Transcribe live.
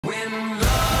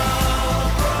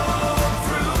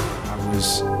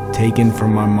was taken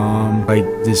from my mom. Like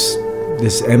this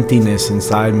emptiness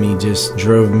inside me just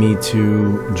drove me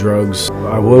to drugs.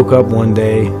 I woke up one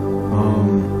day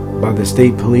by the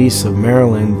state police of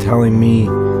Maryland telling me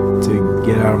to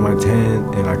get out of my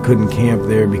tent, and I couldn't camp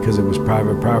there because it was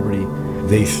private property.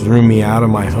 They threw me out of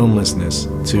my homelessness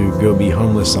to go be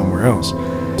homeless somewhere else.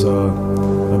 It's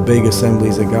a big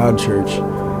Assemblies of God church,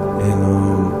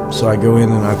 and so I go in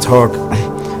and I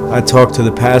talk to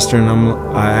the pastor, and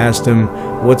I asked him,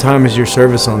 "What time is your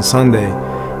service on Sunday?"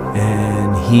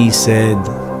 And he said,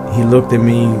 he looked at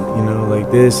me, you know, like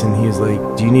this, and he was like,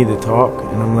 "Do you need to talk?"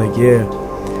 And I'm like, "Yeah."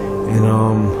 And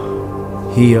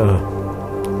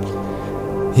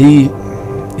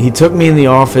he took me in the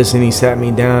office and he sat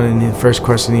me down, and the first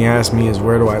question he asked me is,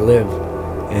 "Where do I live?"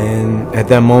 And at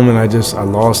that moment I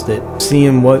lost it,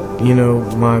 seeing what, you know,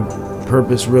 my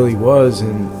purpose really was.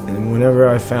 And whenever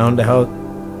I found out,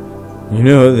 you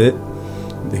know,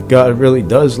 that God really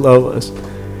does love us,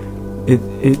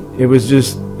 it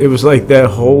was like that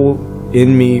hole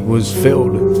in me was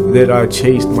filled that I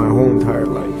chased my whole entire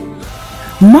life.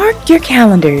 Mark your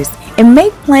calendars and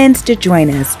make plans to join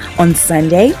us on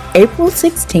Sunday, April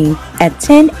 16th at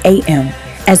 10 a.m.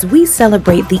 as we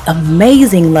celebrate the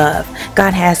amazing love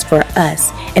God has for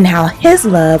us and how His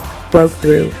love broke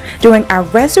through. During our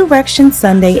Resurrection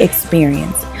Sunday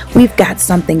experience, we've got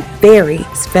something very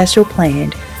special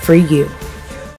planned for you.